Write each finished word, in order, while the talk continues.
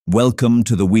Welcome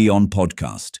to the WION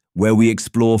podcast, where we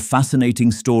explore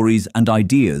fascinating stories and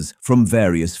ideas from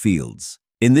various fields.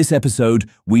 In this episode,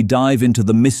 we dive into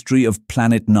the mystery of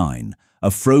Planet 9, a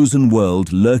frozen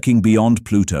world lurking beyond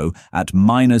Pluto at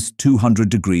 -200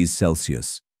 degrees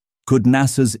Celsius. Could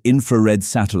NASA's infrared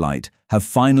satellite have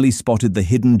finally spotted the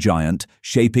hidden giant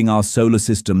shaping our solar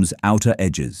system's outer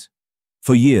edges?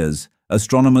 For years,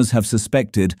 astronomers have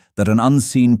suspected that an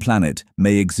unseen planet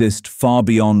may exist far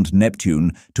beyond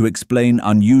Neptune to explain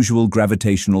unusual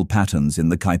gravitational patterns in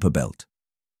the Kuiper Belt.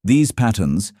 These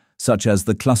patterns, such as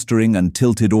the clustering and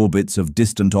tilted orbits of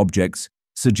distant objects,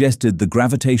 suggested the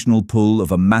gravitational pull of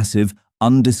a massive,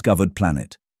 undiscovered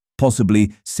planet,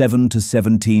 possibly 7 to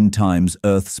 17 times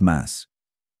Earth's mass.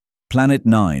 Planet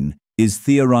 9 is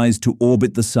theorized to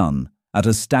orbit the Sun at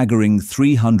a staggering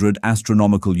 300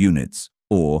 astronomical units,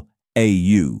 or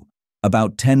AU,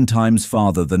 about 10 times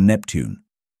farther than Neptune.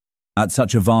 At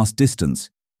such a vast distance,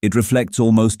 it reflects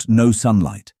almost no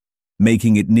sunlight,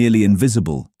 making it nearly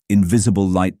invisible in visible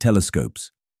light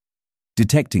telescopes.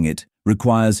 Detecting it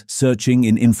requires searching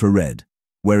in infrared,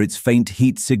 where its faint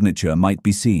heat signature might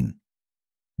be seen.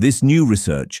 This new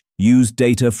research used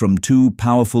data from two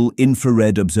powerful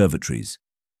infrared observatories,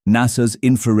 NASA's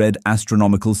Infrared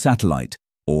Astronomical Satellite,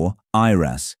 or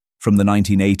IRAS, from the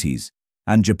 1980s,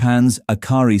 and Japan's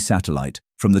AKARI satellite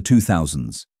from the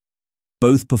 2000s.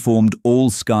 Both performed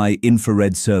all-sky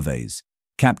infrared surveys,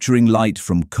 capturing light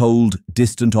from cold,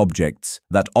 distant objects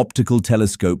that optical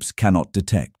telescopes cannot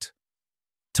detect.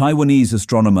 Taiwanese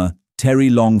astronomer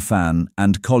Terry Long Fan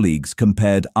and colleagues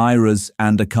compared IRAS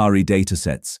and AKARI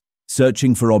datasets,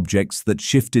 searching for objects that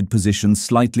shifted position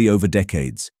slightly over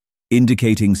decades,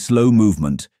 indicating slow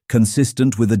movement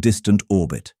consistent with a distant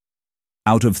orbit.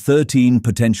 Out of 13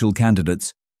 potential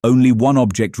candidates, only one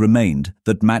object remained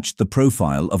that matched the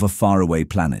profile of a faraway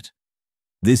planet.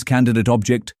 This candidate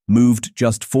object moved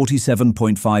just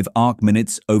 47.5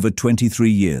 arc-minutes over 23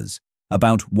 years,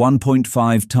 about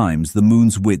 1.5 times the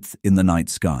moon's width in the night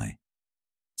sky.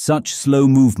 Such slow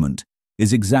movement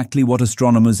is exactly what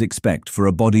astronomers expect for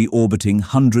a body orbiting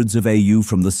hundreds of AU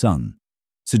from the Sun,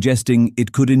 suggesting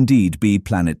it could indeed be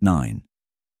Planet 9.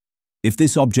 If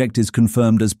this object is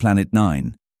confirmed as Planet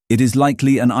 9, it is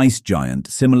likely an ice giant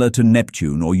similar to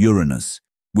Neptune or Uranus,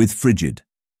 with frigid.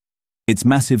 Its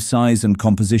massive size and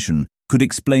composition could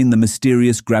explain the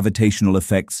mysterious gravitational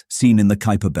effects seen in the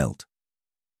Kuiper Belt.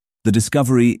 The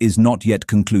discovery is not yet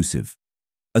conclusive.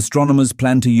 Astronomers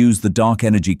plan to use the Dark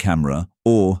Energy Camera,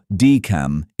 or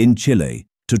DCAM, in Chile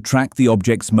to track the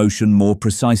object's motion more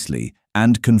precisely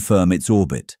and confirm its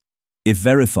orbit. If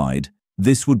verified,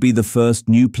 this would be the first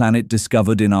new planet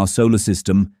discovered in our solar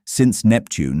system since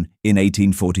Neptune in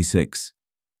 1846.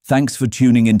 Thanks for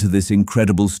tuning into this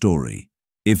incredible story.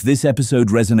 If this episode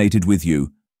resonated with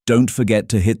you, don't forget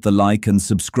to hit the like and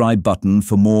subscribe button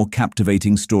for more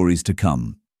captivating stories to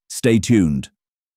come. Stay tuned.